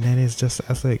 and then it's just, I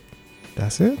was like,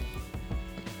 that's it?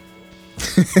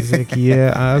 He's like,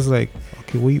 yeah. And I was like,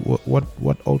 okay,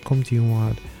 what outcome do you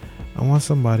want? I want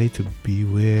somebody to be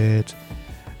with,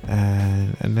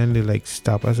 and then they like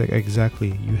stop. I was like,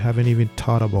 exactly, you haven't even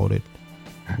thought about it.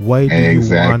 Why do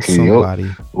you want somebody?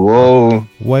 Whoa.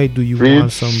 Why do you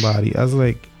want somebody? I was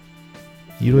like,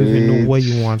 you don't even know why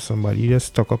you want somebody. You just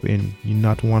stuck up in you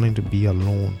not wanting to be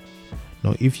alone.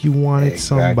 Now, if you wanted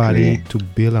somebody to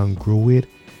build and grow with,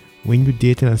 when you're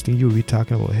dating and things, you'll be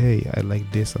talking about, hey, I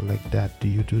like this, I like that. Do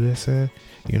you do this?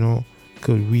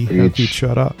 Could we help each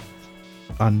other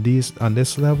on this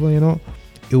level?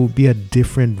 It would be a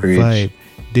different vibe.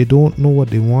 They don't know what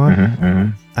they want,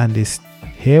 and they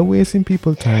here wasting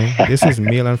people's time. This is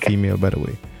male and female, by the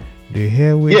way. They're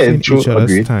here wasting each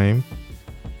other's time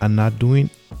and not doing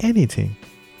anything,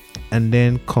 and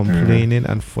then complaining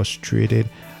and frustrated.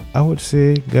 I would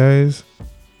say, guys,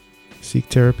 seek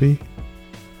therapy.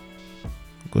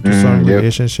 Go to some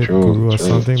relationship guru or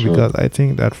something, because I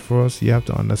think that first you have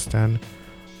to understand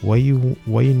why you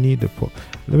need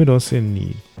let me don't say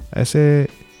need. I say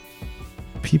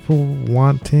people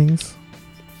want things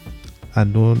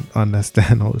and don't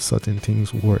understand how certain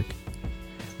things work.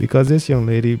 Because this young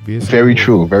lady basically very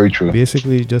true.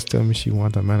 Basically just tell me she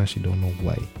wants a man and she don't know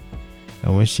why.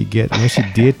 And when she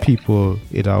date people,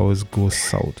 it always goes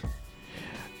south.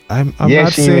 I'm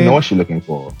not she saying even know what she's looking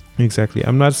for. Exactly.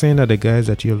 I'm not saying that the guys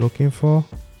that you're looking for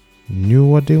knew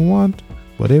what they want,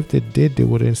 but if they did, they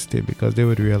wouldn't stay, because they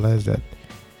would realize that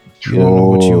you don't know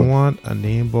what you want, and they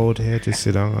ain't both here to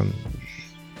sit down and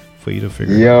for you to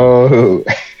figure it out.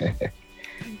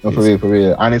 No, for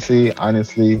real. Honestly,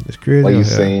 it's crazy. What you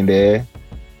saying there,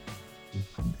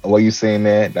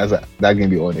 that can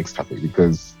be our next topic,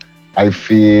 because I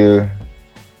feel.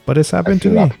 But it's happened to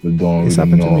me. It's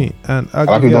happened to me, and a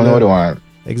lot of people don't know what they want.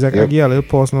 Exactly. I'll give you a little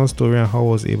personal story on how I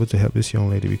was able to help this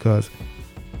young lady, because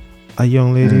a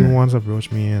young lady once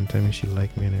approached me and told me she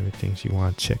liked me and everything. She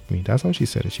want to check me. That's how she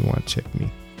said it. She want to check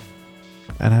me.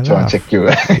 And I laughed. Check you.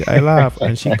 I laughed,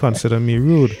 and she considered me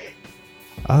rude.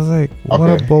 I was like, what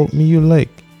Okay. about me you like?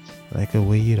 Like the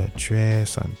way you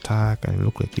dress and talk and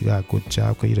look like you got a good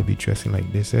job because you be dressing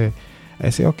like this. I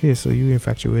say, okay, so you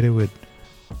infatuated with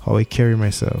how I carry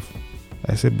myself.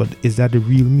 I said, but is that the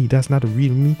real me? That's not the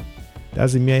real me.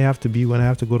 That's the me I have to be when I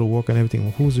have to go to work and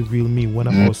everything. Who's the real me when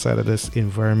I'm outside of this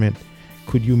environment?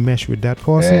 Could you mesh with that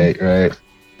person? Right.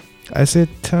 I said,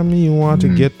 tell me you want to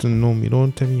get to know me.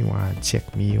 Don't tell me you want to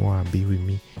check me. You want to be with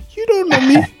me. You don't know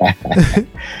me.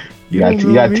 You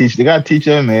gotta teach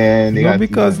them, man.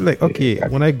 Because like, okay,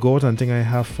 when I go out and think I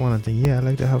have fun, I think, yeah, I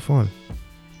like to have fun.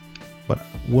 But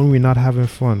when we're not having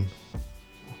fun,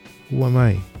 who am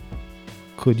I?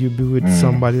 Could you be with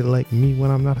somebody like me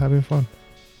when I'm not having fun?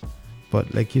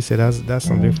 But like you said, that's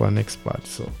something for our next part.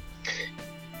 So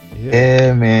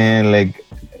yeah, man, like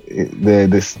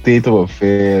the state of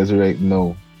affairs right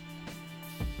now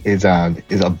is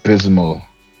abysmal.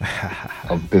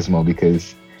 Abysmal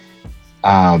because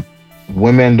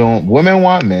women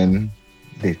want men.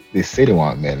 They say they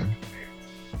want men.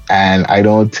 And I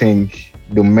don't think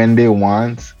the men they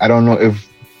want, I don't know if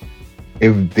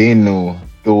they know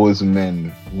those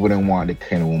men wouldn't want the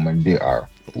kind of woman they are.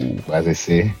 As I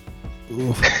say.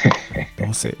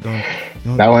 Don't say don't.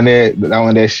 That one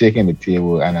they're shaking the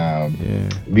table, and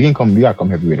we gotta come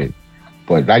happy with it.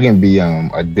 But that can be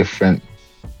a different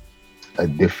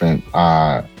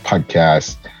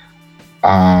podcast.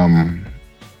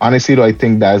 Honestly though, I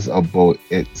think that's about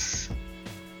it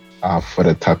for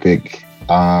the topic.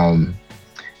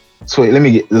 So let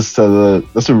me get this to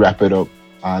wrap it up.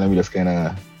 Let me just kind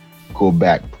of go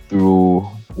back through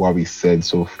what we said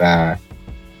so far.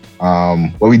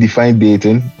 What we define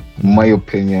dating, in my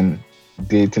opinion,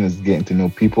 dating is getting to know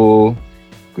people,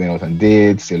 going out on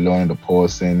dates, you're learning the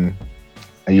person,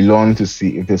 and you learn to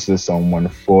see if this is someone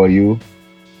for you.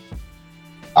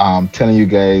 I'm telling you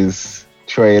guys,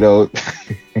 try it out.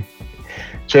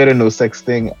 Try to no sex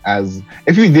thing as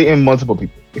if you're dating multiple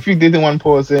people. If you're dating one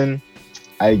person,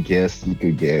 I guess you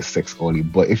could get sex early.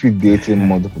 But if you're dating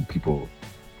multiple people,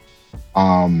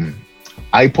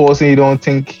 I personally don't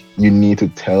think you need to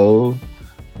tell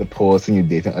the person you're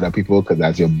dating other people because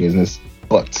that's your business.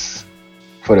 But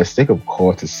for the sake of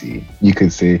courtesy, you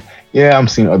could say, yeah, I'm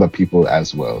seeing other people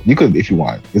as well. You could if you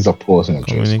want. It's a personal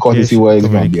choice. Courtesy-wise,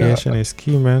 communication is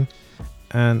key, man.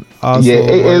 And also, yeah,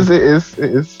 it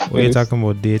is. When you're talking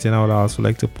about dating, I would also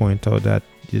like to point out that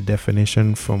the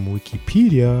definition from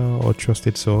Wikipedia or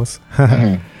trusted source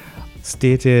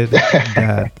stated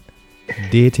that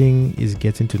dating is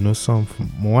getting to know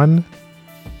someone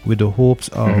with the hopes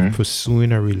of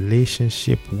pursuing a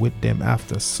relationship with them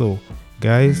after. So,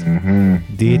 guys,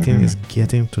 dating is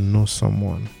getting to know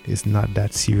someone. It's not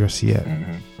that serious yet.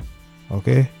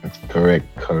 Okay? Correct.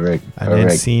 And then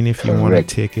seeing if you want to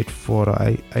take it further.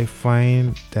 I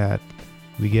find that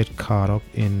we get caught up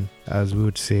in, as we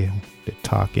would say, the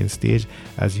talking stage.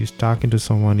 As you're talking to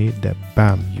someone, that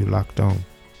bam, you lock down.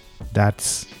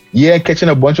 That's catching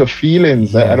a bunch of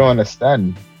feelings. I don't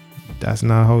understand. That's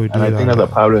not how we do it. And I think that's a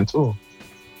problem too.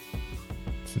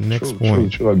 Next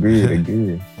point. True.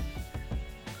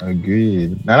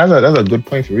 Agreed. Now that's a good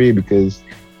point for you because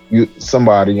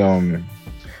somebody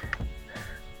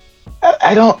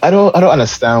I don't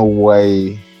understand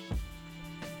why.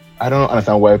 I don't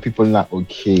understand why people are not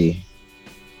okay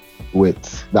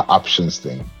with the options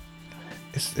thing.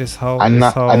 It's how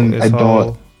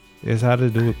it's how to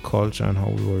do with culture and how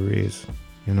we were raised.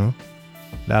 You know,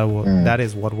 that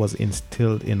is what was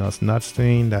instilled in us. Not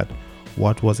saying that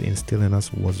what was instilled in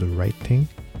us was the right thing.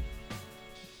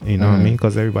 You know what I mean?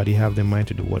 Because everybody have their mind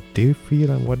to do what they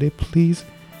feel and what they please.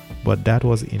 But that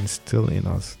was instilled in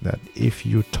us that if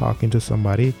you're talking to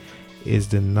somebody, it's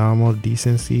the normal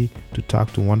decency to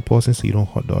talk to one person so you don't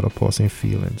hurt the other person's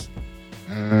feelings.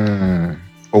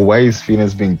 Or why is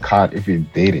feelings being caught if you're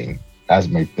dating? That's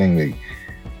my thing.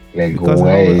 Like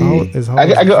why?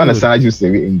 I can understand. I just say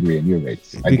we're ingrained. You're right.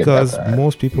 Because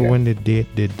most people when they date,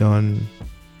 they're done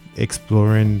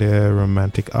exploring their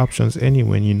romantic options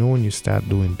anyway. And you know when you start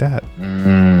doing that,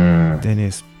 then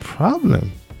it's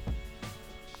problem.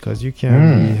 Because you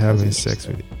can't be having sex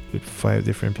with 5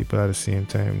 different people at the same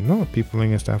time. No, people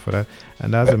ain't gonna stand for that.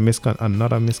 And that's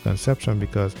another misconception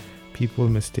because people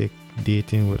mistake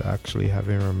dating with actually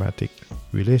having romantic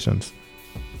relations.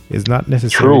 It's not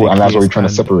necessarily true, and that's what we're trying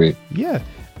to separate. Yeah,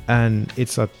 and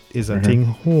it's a thing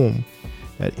home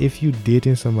that if you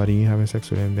dating somebody and you having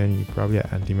sex with them, then you probably an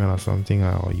anti-man or something,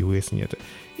 or you wasting your time.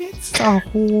 It's a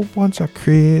whole bunch of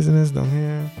craziness down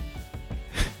here.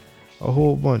 A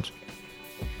whole bunch.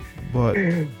 But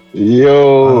a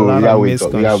lot of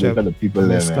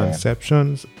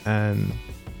misconceptions and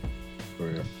For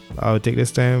real. I would take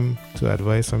this time to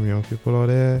advise some young people out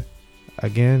there.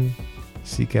 Again,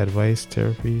 seek advice,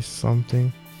 therapy,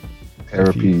 something.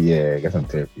 Therapy, yeah, get some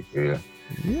therapy for real.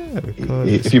 Yeah, because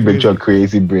If you've been through a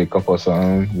crazy breakup or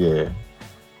something, yeah.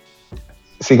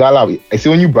 See, I see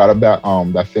when you brought up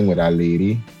that thing with that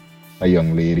lady, that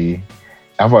young lady.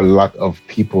 I have a lot of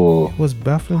people it was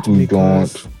baffling to who me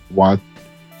don't want.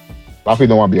 A lot of people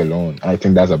don't want to be alone. And I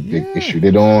think that's a big issue.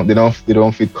 They don't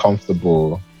feel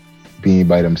comfortable being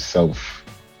by themselves,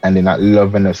 and they're not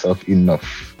loving themselves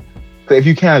enough. So if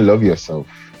you can't love yourself,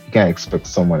 you can't expect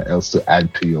someone else to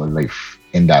add to your life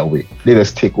in that way. They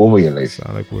just take over your life.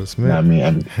 Sound like Will Smith. You know what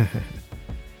I mean?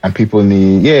 And people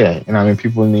need,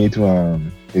 people need to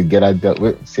get that dealt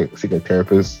with, seek a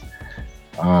therapist,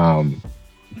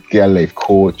 get a life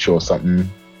coach or something,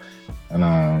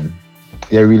 and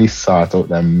really sort out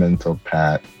that mental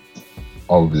part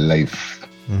of life.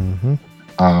 Mm-hmm.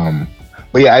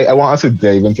 But yeah, I want us to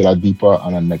dive into that deeper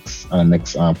on the next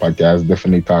podcast.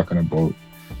 Definitely talking about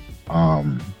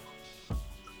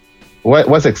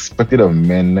what's expected of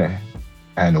men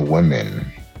and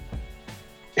women.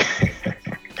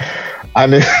 I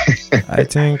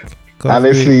think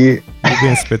honestly, we've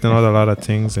been spitting out a lot of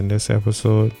things in this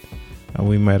episode, and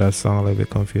we might have sounded a little bit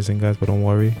confusing, guys, but don't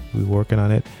worry, we're working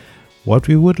on it. What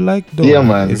we would like though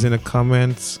is in the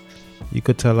comments, you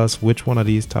could tell us which one of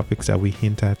these topics that we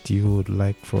hint at you would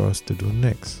like for us to do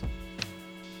next.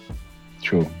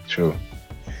 True.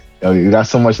 You got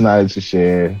so much knowledge to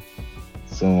share,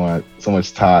 so much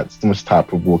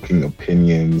thought-provoking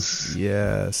opinions.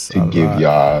 Yes, to give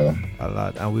y'all a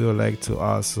lot. And we would like to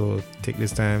also take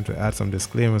this time to add some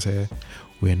disclaimers here.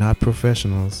 We're not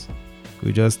professionals.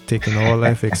 We're just taking our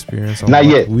life experience. Not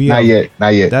yet.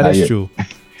 That is true.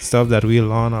 Stuff that we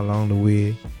learn along the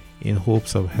way in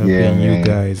hopes of helping you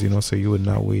guys, so you would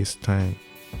not waste time.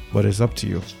 But it's up to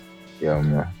you. Yeah,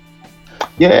 man.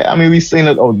 Yeah, I mean, we're saying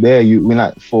it out there. We're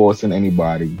not forcing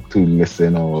anybody to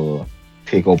listen or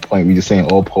take our point. We're just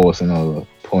saying all personal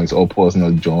points, all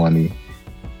personal journey,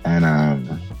 and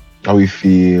how we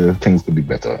feel things could be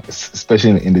better,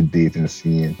 especially in the dating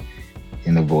scene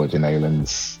in the Virgin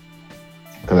Islands.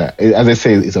 Because, as I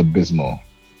say, it's abysmal,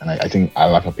 and I think a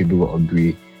lot of people will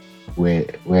agree where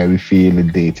we feel the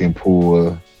dating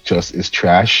pool just is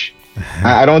trash.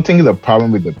 I don't think it's a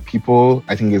problem with the people.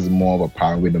 I think it's more of a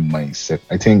problem with the mindset.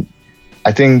 I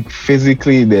think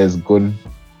physically there's good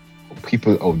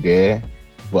people out there,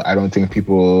 but I don't think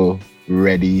people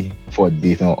ready for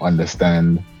dating or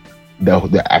understand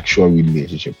the actual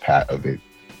relationship part of it.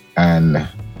 And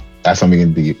that's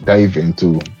something we can dive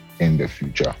into in the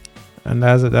future. And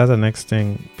that's the next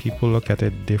thing. People look at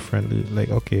it differently. Like,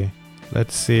 okay,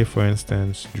 let's say, for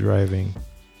instance, driving.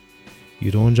 You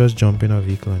don't just jump in a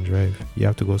vehicle and drive. You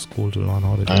have to go to school to learn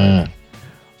how to drive.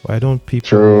 Why don't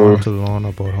people want to learn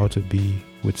about how to be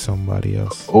with somebody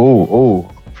else?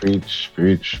 Oh, preach.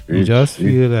 You just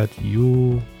feel that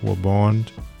you were born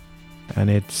and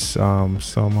it's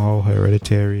somehow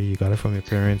hereditary. You got it from your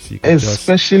parents.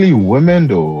 Especially women,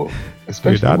 though.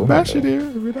 Especially we're not women. bashing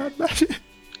here. We're not bashing.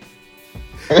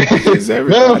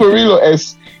 No, for real.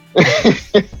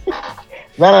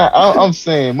 I'm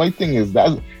saying, my thing is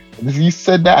that you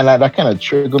said that, and that kind of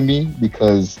triggered me,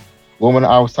 because women,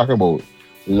 I was talking about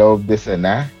love, this and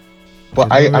that,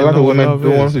 but a lot of women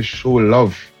don't want to show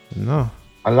love. No,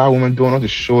 a lot of women don't want to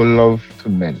show love to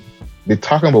men. They're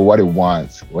talking about what they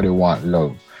want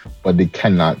love, but they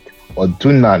cannot or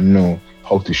do not know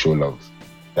how to show love.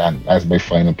 That's my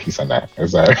final piece on that.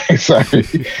 Sorry.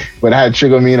 But that had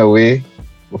triggered me in a way.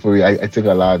 Before I take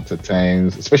a lot of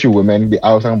times, especially women, they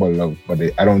are talking about love, but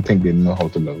I don't think they know how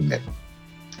to love men.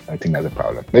 I think that's a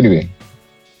problem. But anyway,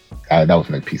 that was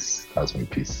my piece. That was my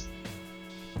piece.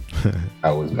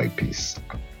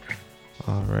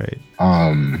 All right.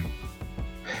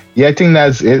 Yeah, I think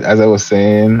that's it. As I was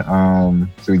saying,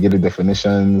 so we get the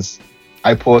definitions.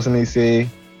 I personally say,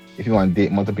 if you want to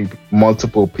date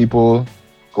multiple people,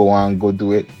 go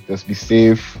do it. Just be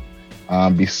safe,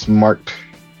 be smart.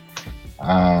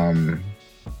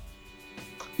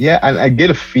 Yeah, and I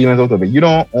get a feeling out of it. You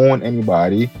don't own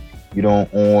anybody. You don't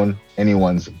own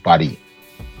anyone's body.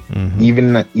 Mm-hmm.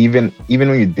 Even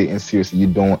when you're dating seriously, you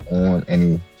don't own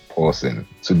any person.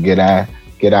 So get a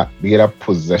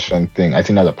possession thing. I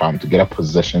think that's a problem. To get a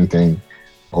possession thing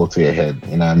out of your head.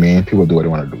 You know what I mean? People do what they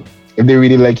want to do. If they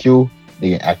really like you,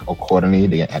 they can act accordingly.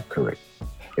 They can act correct.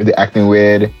 If they're acting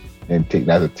weird, then take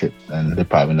that as a tip, and they're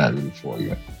probably not really for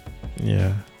you.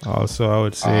 Yeah. Also, I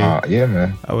would say,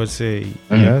 man. I would say,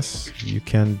 yes, you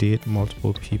can date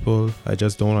multiple people. I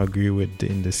just don't agree with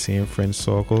in the same friend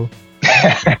circle.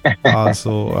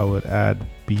 Also, I would add,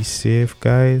 be safe,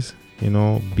 guys.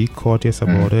 be courteous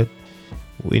about it.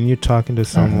 When you're talking to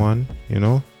someone,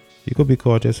 you could be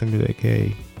courteous and be like,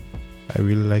 hey, I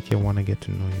really like you, I want to get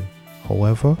to know you.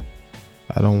 However,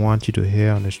 I don't want you to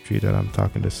hear on the street that I'm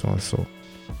talking to so and so.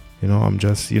 I'm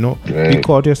just, be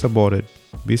courteous about it.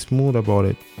 Be smooth about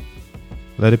it.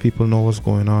 Let the people know what's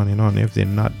going on, and if they're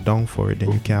not down for it,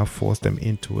 then you can't force them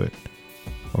into it.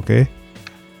 Okay?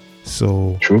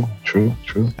 So True.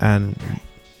 And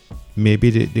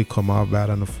maybe they come out bad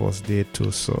on the first date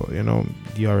too. So,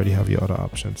 you already have your other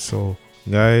options. So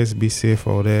guys, be safe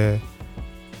out there.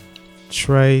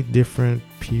 Try different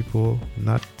people,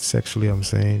 not sexually, I'm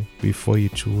saying, before you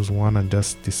choose one and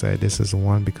just decide this is the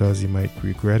one, because you might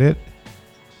regret it.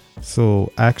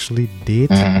 So actually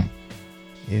date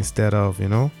instead of,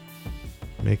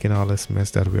 making all this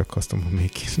mess that we're accustomed to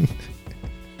making.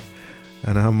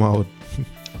 And I'm out.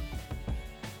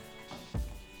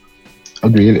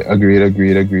 Agreed.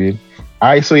 All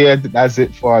right, so yeah, that's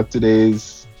it for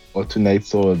today's or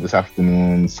tonight's or this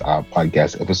afternoon's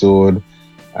podcast episode.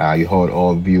 You heard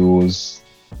our views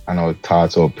and our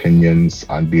thoughts or opinions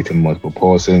on dating multiple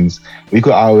persons. You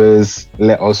could always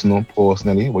let us know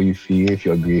personally what you feel, if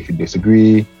you agree, if you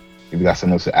disagree. If you got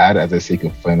something else to add, as I say, you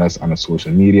can find us on the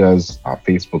social medias,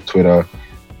 Facebook, Twitter,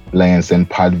 Lions and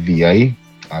Pod VI.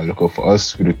 Look out for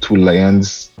us with the 2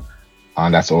 lions,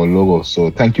 and that's our logo.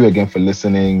 So thank you again for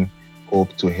listening.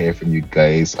 Hope to hear from you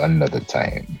guys another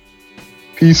time.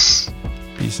 Peace.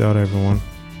 Peace out, everyone.